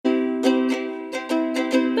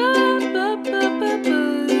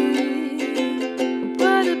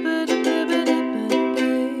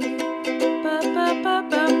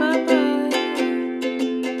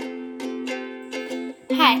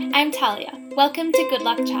Talia. Welcome to Good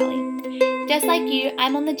Luck Charlie. Just like you,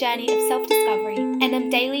 I'm on the journey of self-discovery and am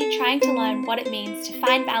daily trying to learn what it means to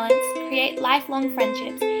find balance, create lifelong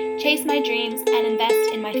friendships, chase my dreams, and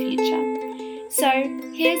invest in my future. So,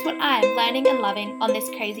 here's what I'm learning and loving on this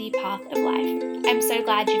crazy path of life. I'm so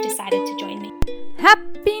glad you've decided to join me.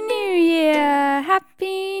 Happy New Year!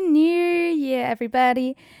 Happy New Year,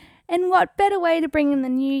 everybody! And what better way to bring in the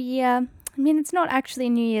new year? I mean, it's not actually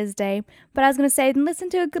New Year's Day, but I was going to say, listen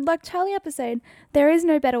to a Good Luck Charlie episode. There is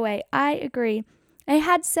no better way. I agree. I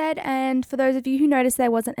had said, and for those of you who noticed there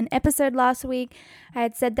wasn't an episode last week, I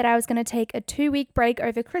had said that I was going to take a 2-week break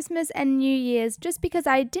over Christmas and New Year's just because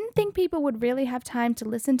I didn't think people would really have time to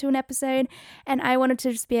listen to an episode, and I wanted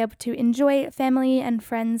to just be able to enjoy family and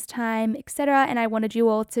friends time, etc., and I wanted you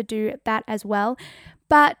all to do that as well.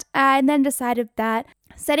 But I then decided that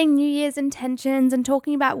setting New Year's intentions and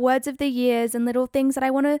talking about words of the years and little things that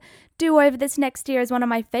I want to do over this next year is one of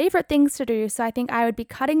my favorite things to do. So I think I would be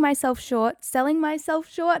cutting myself short, selling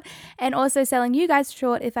myself short, and also selling you guys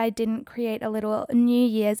short if I didn't create a little New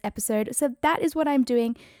Year's episode. So that is what I'm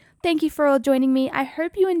doing. Thank you for all joining me. I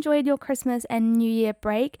hope you enjoyed your Christmas and New Year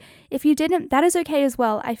break. If you didn't, that is okay as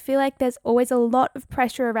well. I feel like there's always a lot of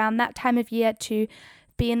pressure around that time of year to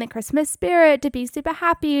be in the Christmas spirit, to be super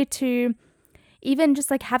happy, to even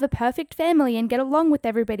just like have a perfect family and get along with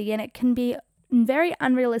everybody, and it can be very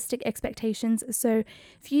unrealistic expectations. So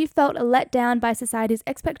if you felt let down by society's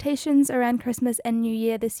expectations around Christmas and New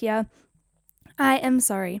Year this year, I am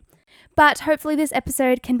sorry. But hopefully this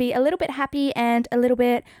episode can be a little bit happy and a little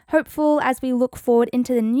bit hopeful as we look forward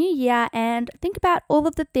into the new year and think about all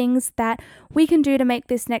of the things that we can do to make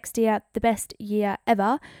this next year the best year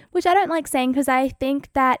ever, which I don't like saying because I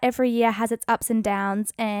think that every year has its ups and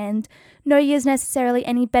downs and no year is necessarily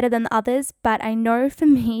any better than the others, but I know for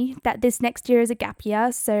me that this next year is a gap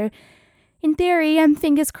year, so in theory, I'm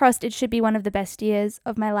fingers crossed it should be one of the best years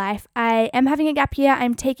of my life. I am having a gap year.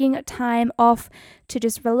 I'm taking time off to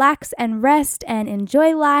just relax and rest and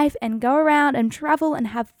enjoy life and go around and travel and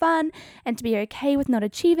have fun and to be okay with not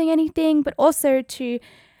achieving anything, but also to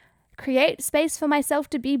create space for myself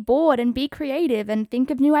to be bored and be creative and think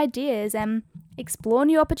of new ideas and explore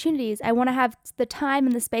new opportunities. I want to have the time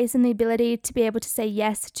and the space and the ability to be able to say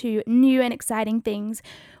yes to new and exciting things,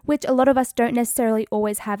 which a lot of us don't necessarily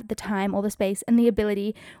always have the time or the space and the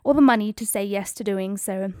ability or the money to say yes to doing.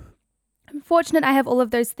 So I'm fortunate I have all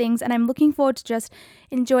of those things, and I'm looking forward to just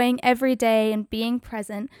enjoying every day and being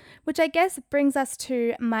present, which I guess brings us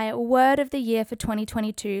to my word of the year for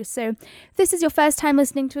 2022. So if this is your first time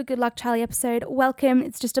listening to a Good Luck Charlie episode, welcome.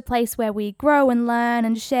 It's just a place where we grow and learn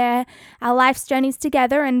and share our life's journeys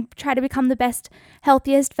together and try to become the best,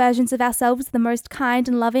 healthiest versions of ourselves, the most kind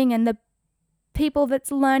and loving and the people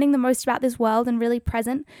that's learning the most about this world and really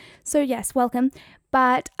present. So yes, welcome.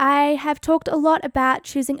 But I have talked a lot about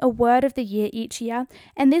choosing a word of the year each year,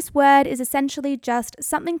 and this word is essentially just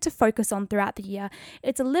something to focus on throughout the year.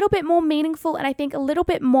 It's a little bit more meaningful and I think a little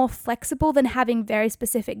bit more flexible than having very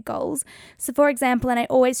specific goals. So for example, and I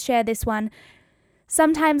always share this one,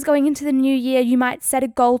 sometimes going into the new year, you might set a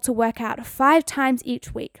goal to work out 5 times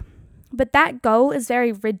each week. But that goal is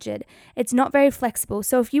very rigid. It's not very flexible.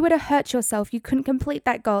 So if you were to hurt yourself, you couldn't complete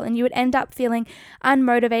that goal and you would end up feeling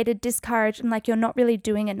unmotivated, discouraged, and like you're not really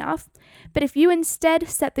doing enough. But if you instead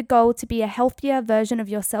set the goal to be a healthier version of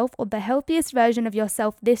yourself or the healthiest version of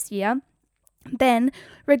yourself this year, then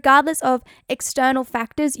regardless of external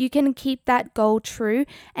factors, you can keep that goal true,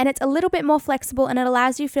 and it's a little bit more flexible and it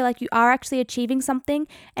allows you to feel like you are actually achieving something.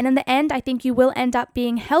 And in the end, I think you will end up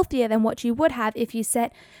being healthier than what you would have if you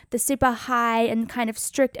set the super high and kind of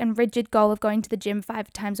strict and rigid goal of going to the gym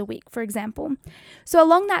 5 times a week, for example. So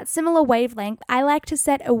along that similar wavelength, I like to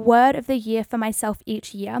set a word of the year for myself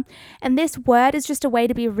each year. And this word is just a way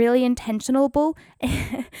to be really intentional.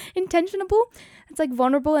 It's like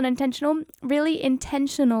vulnerable and intentional, really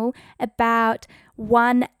intentional about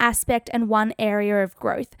one aspect and one area of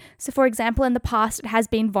growth. So for example, in the past, it has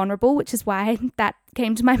been vulnerable, which is why that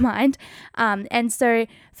came to my mind. And so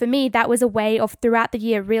for me, that was a way of throughout the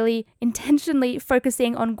year, really intentionally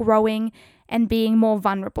focusing on growing and being more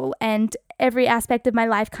vulnerable. And every aspect of my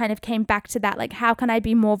life kind of came back to that. Like, how can I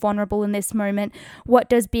be more vulnerable in this moment? What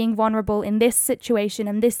does being vulnerable in this situation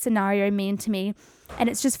and this scenario mean to me? And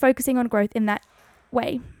it's just focusing on growth in that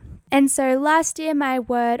way. And so last year, my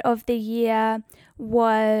word of the year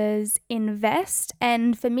was invest.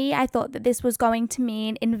 And for me, I thought that this was going to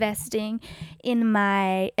mean investing in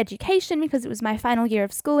my education because it was my final year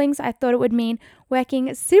of schooling. So I thought it would mean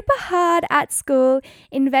working super hard at school,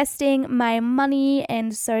 investing my money,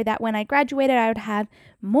 and so that when I graduated, I would have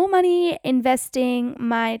more money, investing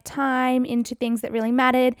my time into things that really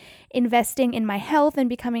mattered, investing in my health and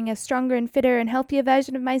becoming a stronger and fitter and healthier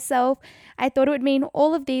version of myself. I thought it would mean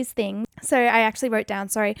all of these things. So I actually wrote down,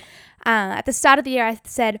 at the start of the year, I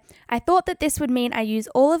said, I thought that this would mean I use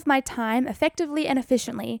all of my time effectively and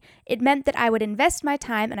efficiently. It meant that I would invest my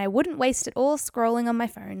time and I wouldn't waste it all scrolling on my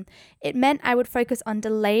phone. It meant I would focus on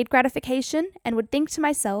delayed gratification and would think to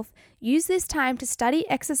myself, use this time to study,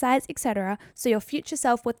 exercise, etc., so your future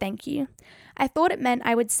self would thank you. I thought it meant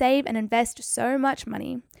I would save and invest so much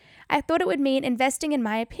money. I thought it would mean investing in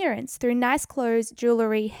my appearance through nice clothes,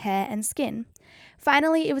 jewelry, hair, and skin.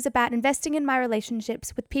 Finally, it was about investing in my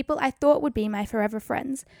relationships with people I thought would be my forever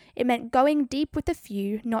friends. It meant going deep with a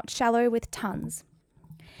few, not shallow with tons.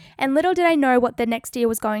 And little did I know what the next year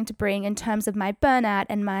was going to bring in terms of my burnout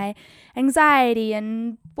and my anxiety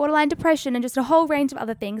and borderline depression and just a whole range of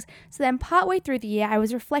other things. So then partway through the year, I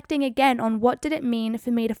was reflecting again on what did it mean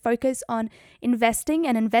for me to focus on investing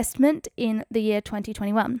and investment in the year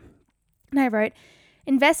 2021. And I wrote,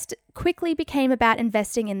 invest quickly became about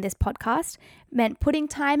investing in this podcast, meant putting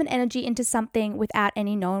time and energy into something without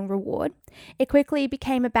any known reward. It quickly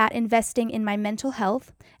became about investing in my mental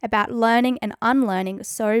health, about learning and unlearning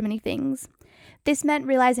so many things. This meant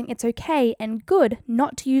realizing it's okay and good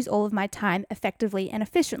not to use all of my time effectively and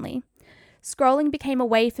efficiently. Scrolling became a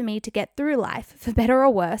way for me to get through life, for better or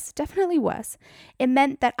worse, definitely worse. It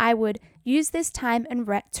meant that I would use this time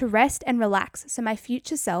to rest and relax so my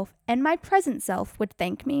future self and my present self would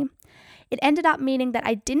thank me. It ended up meaning that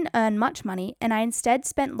I didn't earn much money and I instead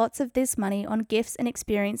spent lots of this money on gifts and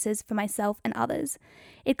experiences for myself and others.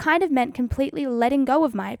 It kind of meant completely letting go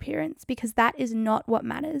of my appearance because that is not what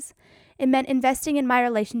matters. It meant investing in my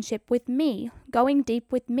relationship with me, going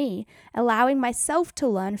deep with me, allowing myself to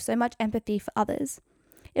learn so much empathy for others.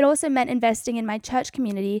 It also meant investing in my church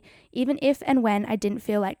community, even if and when I didn't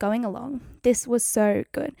feel like going along. This was so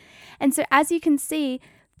good. And so as you can see,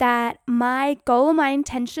 that my goal or my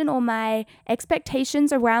intention or my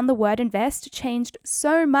expectations around the word invest changed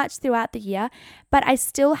so much throughout the year, but I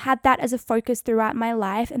still had that as a focus throughout my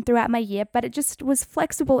life and throughout my year, but it just was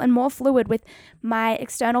flexible and more fluid with my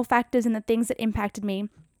external factors and the things that impacted me.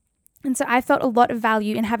 And so I felt a lot of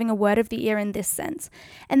value in having a word of the year in this sense.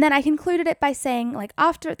 And then I concluded it by saying,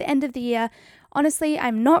 after at the end of the year, honestly,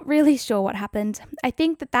 I'm not really sure what happened. I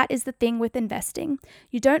think that is the thing with investing.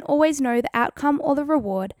 You don't always know the outcome or the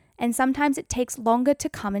reward, and sometimes it takes longer to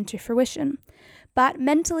come into fruition. But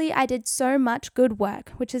mentally, I did so much good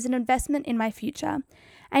work, which is an investment in my future.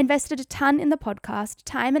 I invested a ton in the podcast,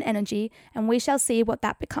 time and energy, and we shall see what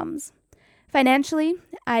that becomes. Financially,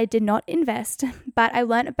 I did not invest, but I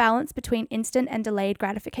learned a balance between instant and delayed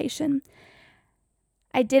gratification.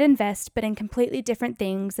 I did invest, but in completely different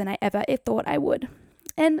things than I ever thought I would.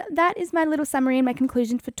 And that is my little summary and my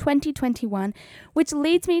conclusion for 2021, which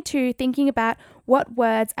leads me to thinking about what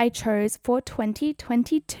words I chose for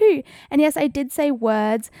 2022. And yes, I did say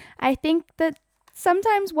words. I think that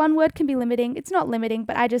sometimes one word can be limiting. It's not limiting,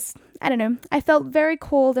 but I don't know. I felt very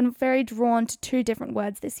called and very drawn to two different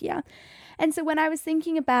words this year. And so when I was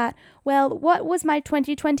thinking about, what was my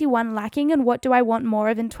 2021 lacking and what do I want more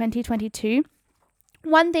of in 2022?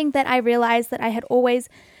 One thing that I realized that I had always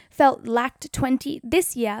felt lacked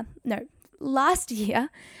last year,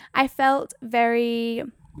 I felt very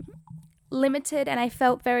limited and I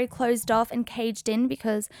felt very closed off and caged in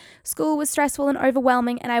because school was stressful and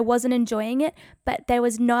overwhelming and I wasn't enjoying it, but there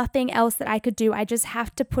was nothing else that I could do. I just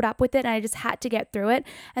have to put up with it and I just had to get through it.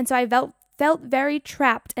 And so I felt very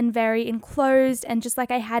trapped and very enclosed and just like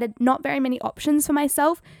I had not very many options for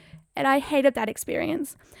myself. And I hated that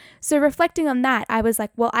experience. So reflecting on that, I was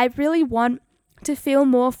like, I really want to feel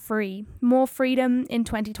more freedom in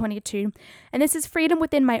 2022. And this is freedom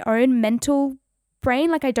within my own mental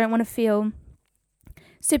brain. I don't want to feel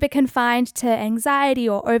super confined to anxiety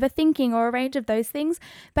or overthinking or a range of those things.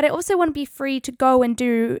 But I also want to be free to go and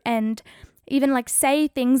do and even say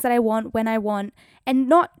things that I want when I want, and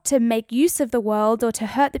not to make use of the world or to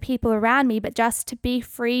hurt the people around me, but just to be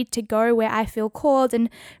free to go where I feel called and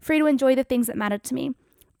free to enjoy the things that matter to me.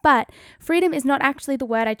 But freedom is not actually the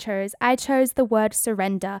word I chose. I chose the word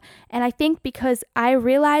surrender. And I think because I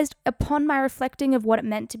realized upon my reflecting of what it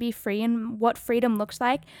meant to be free and what freedom looks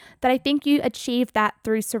like, that I think you achieve that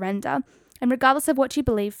through surrender. And regardless of what you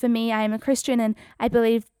believe, for me, I am a Christian and I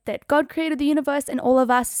believe that God created the universe and all of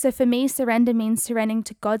us. So for me, surrender means surrendering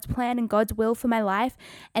to God's plan and God's will for my life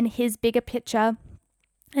and his bigger picture,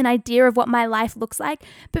 an idea of what my life looks like.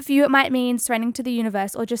 But for you, it might mean surrendering to the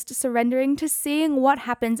universe or just surrendering to seeing what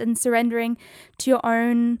happens and surrendering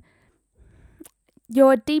to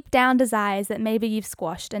your deep down desires that maybe you've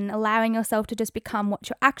squashed and allowing yourself to just become what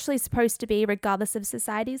you're actually supposed to be regardless of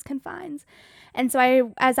society's confines. And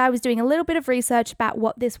so as I was doing a little bit of research about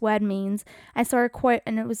what this word means, I saw a quote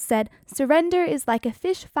and it was said, "Surrender is like a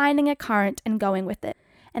fish finding a current and going with it."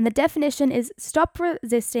 And the definition is stop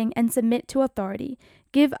resisting and submit to authority,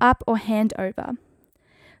 give up or hand over.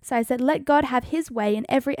 So I said, let God have his way in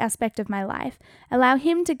every aspect of my life. Allow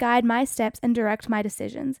him to guide my steps and direct my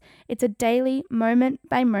decisions. It's a daily, moment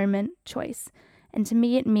by moment choice. And to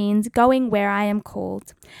me, it means going where I am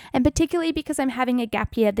called. And particularly because I'm having a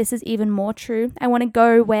gap year, this is even more true. I want to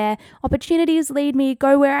go where opportunities lead me,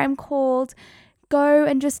 go where I'm called, go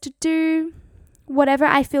and just to do whatever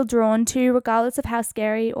I feel drawn to, regardless of how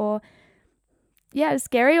scary or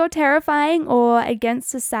terrifying or against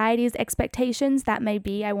society's expectations that may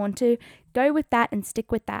be. I want to go with that and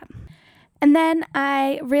stick with that. And then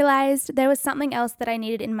I realized there was something else that I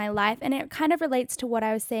needed in my life, and it kind of relates to what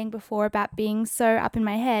I was saying before about being so up in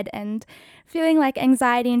my head and feeling like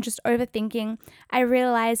anxiety and just overthinking. I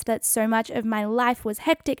realized that so much of my life was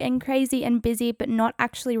hectic and crazy and busy, but not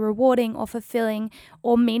actually rewarding or fulfilling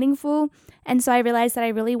or meaningful. And so I realized that I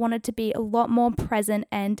really wanted to be a lot more present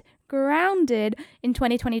and grounded in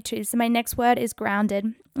 2022. So my next word is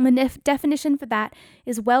grounded. And the definition for that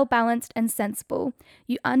is well balanced and sensible.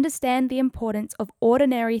 You understand the importance of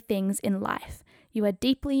ordinary things in life. You are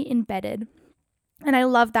deeply embedded. And I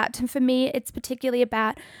love that. And for me, it's particularly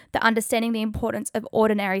about the understanding the importance of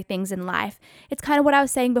ordinary things in life. It's kind of what I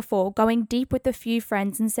was saying before, going deep with a few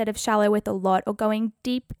friends instead of shallow with a lot, or going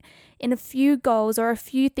deep in a few goals or a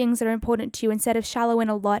few things that are important to you instead of shallow in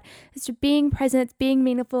a lot. It's being present, it's being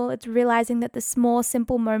meaningful, it's realizing that the small,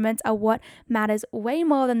 simple moments are what matters way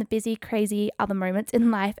more than the busy, crazy other moments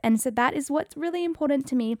in life. And so that is what's really important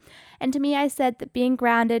to me. And to me, I said that being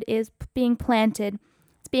grounded is being planted.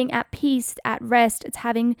 Being at peace, at rest, it's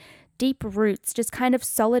having deep roots, just kind of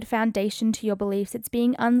solid foundation to your beliefs. It's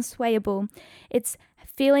being unswayable. It's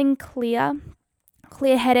feeling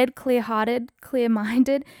clear-headed, clear-hearted,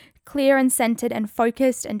 clear-minded, clear and centered and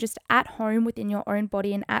focused and just at home within your own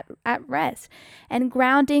body and at rest. And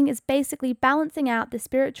grounding is basically balancing out the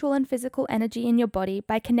spiritual and physical energy in your body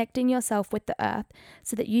by connecting yourself with the earth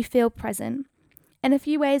so that you feel present. And a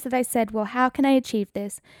few ways that I said, well, how can I achieve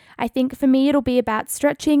this? I think for me, it'll be about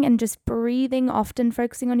stretching and just breathing often,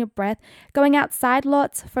 focusing on your breath, going outside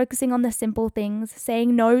lots, focusing on the simple things,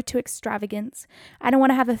 saying no to extravagance. I don't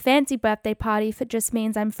want to have a fancy birthday party if it just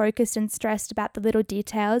means I'm focused and stressed about the little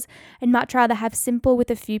details. I'd much rather have simple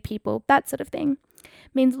with a few people, that sort of thing.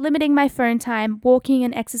 It means limiting my phone time, walking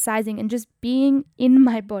and exercising, and just being in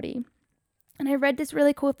my body. And I read this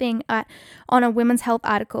really cool thing on a women's health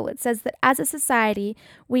article. It says that as a society,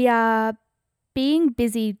 we are being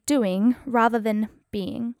busy doing rather than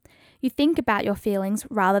being. You think about your feelings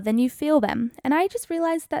rather than you feel them. And I just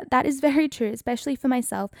realized that that is very true, especially for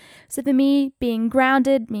myself. So for me, being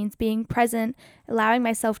grounded means being present, allowing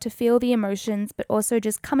myself to feel the emotions, but also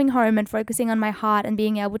just coming home and focusing on my heart and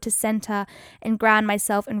being able to center and ground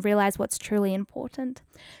myself and realize what's truly important.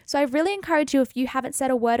 So I really encourage you, if you haven't said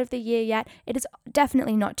a word of the year yet, it is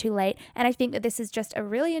definitely not too late. And I think that this is just a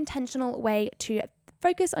really intentional way to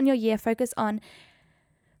focus on your year, focus on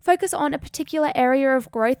a particular area of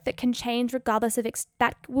growth that can change regardless of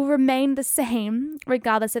that will remain the same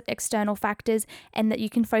regardless of external factors, and that you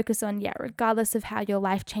can focus on regardless of how your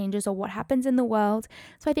life changes or what happens in the world.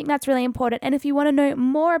 So I think that's really important. And if you want to know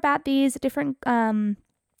more about these different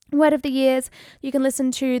word of the years, you can listen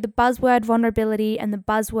to the buzzword vulnerability and the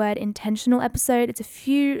buzzword intentional episode.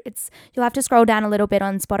 You'll have to scroll down a little bit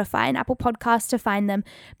on Spotify and Apple Podcasts to find them,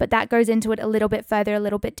 but that goes into it a little bit further, a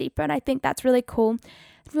little bit deeper, and I think that's really cool.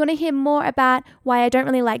 If you want to hear more about why I don't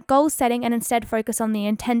really like goal setting and instead focus on the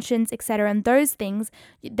intentions, etc., and those things,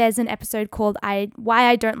 there's an episode called Why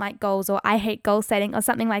I Don't Like Goals, or I Hate Goal Setting, or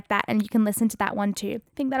something like that, and you can listen to that one too.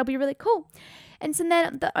 I think that'll be really cool. And so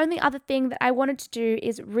then the only other thing that I wanted to do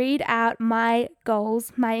is read out my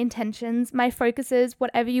goals, my intentions, my focuses,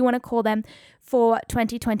 whatever you want to call them, for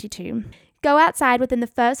 2022. Go outside within the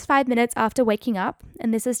first 5 minutes after waking up,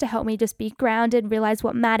 and this is to help me just be grounded, realize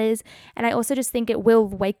what matters, and I also just think it will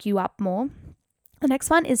wake you up more. The next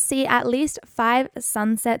one is see at least 5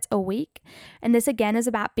 sunsets a week, and this again is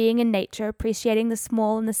about being in nature, appreciating the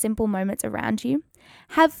small and the simple moments around you.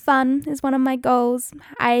 Have fun is one of my goals.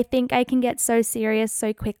 I think I can get so serious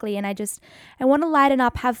so quickly, and I want to lighten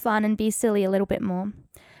up, have fun, and be silly a little bit more.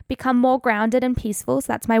 Become more grounded and peaceful, so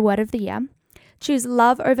that's my word of the year. Choose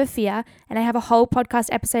love over fear, and I have a whole podcast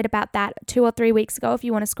episode about that 2 or 3 weeks ago if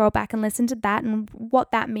you want to scroll back and listen to that and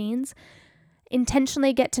what that means.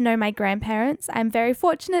 Intentionally get to know my grandparents. I'm very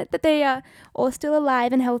fortunate that they are all still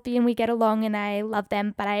alive and healthy and we get along and I love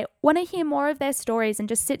them, but I want to hear more of their stories and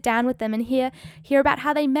just sit down with them and hear about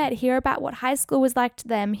how they met, hear about what high school was like to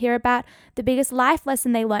them, hear about the biggest life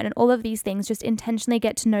lesson they learned, and all of these things. Just intentionally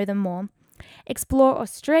get to know them more. Explore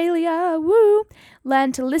Australia, woo!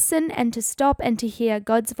 Learn to listen and to stop and to hear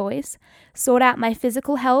God's voice. Sort out my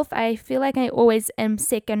physical health. I feel like I always am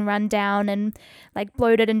sick and run down and like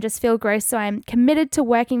bloated and just feel gross, so I'm committed to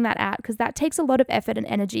working that out because that takes a lot of effort and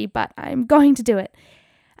energy, but I'm going to do it.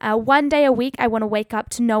 1 day a week, I want to wake up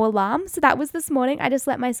to no alarm. So that was this morning. I just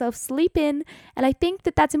let myself sleep in, and I think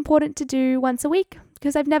that that's important to do once a week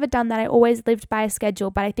because I've never done that. I always lived by a schedule,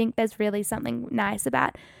 but I think there's really something nice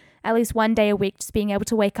about at least 1 day a week, just being able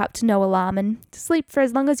to wake up to no alarm and to sleep for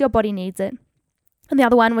as long as your body needs it. And the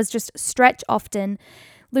other one was just stretch often,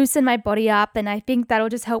 loosen my body up, and I think that'll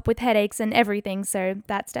just help with headaches and everything. So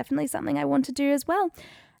that's definitely something I want to do as well.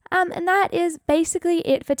 And that is basically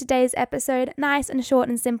it for today's episode. Nice and short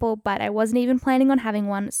and simple, but I wasn't even planning on having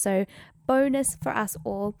one, so bonus for us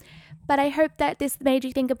all. But I hope that this made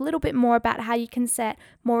you think a little bit more about how you can set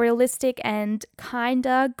more realistic and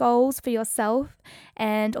kinder goals for yourself,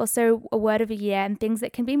 and also a word of the year and things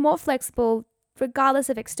that can be more flexible regardless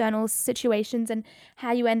of external situations and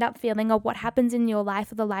how you end up feeling or what happens in your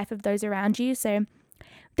life or the life of those around you. So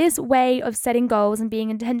this way of setting goals and being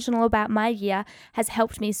intentional about my year has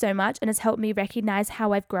helped me so much and has helped me recognize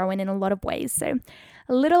how I've grown in a lot of ways. So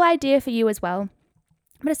a little idea for you as well.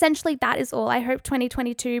 But essentially that is all. I hope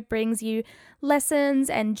 2022 brings you lessons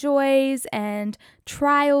and joys and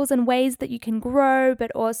trials and ways that you can grow,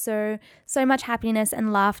 but also so much happiness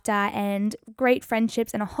and laughter and great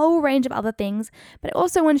friendships and a whole range of other things. But I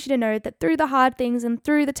also want you to know that through the hard things and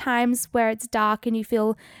through the times where it's dark and you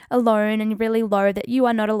feel alone and really low, that you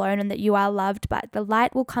are not alone and that you are loved, but the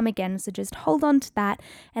light will come again. So just hold on to that.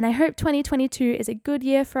 And I hope 2022 is a good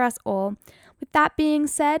year for us all. With that being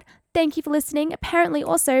said, thank you for listening. Apparently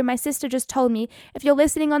also, my sister just told me if you're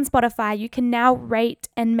listening on Spotify, you can now rate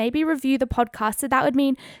and maybe review the podcast. So that would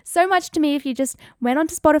mean so much to me if you just went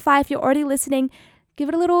onto Spotify. If you're already listening, give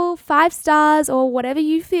it a little 5 stars or whatever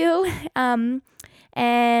you feel. And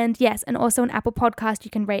yes, and also an Apple Podcast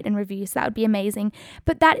you can rate and review. So that would be amazing.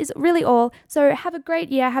 But that is really all. So have a great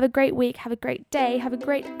year, have a great week, have a great day, have a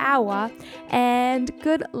great hour, and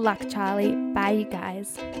good luck, Charlie. Bye, you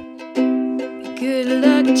guys. Good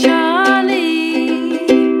luck, Charlie.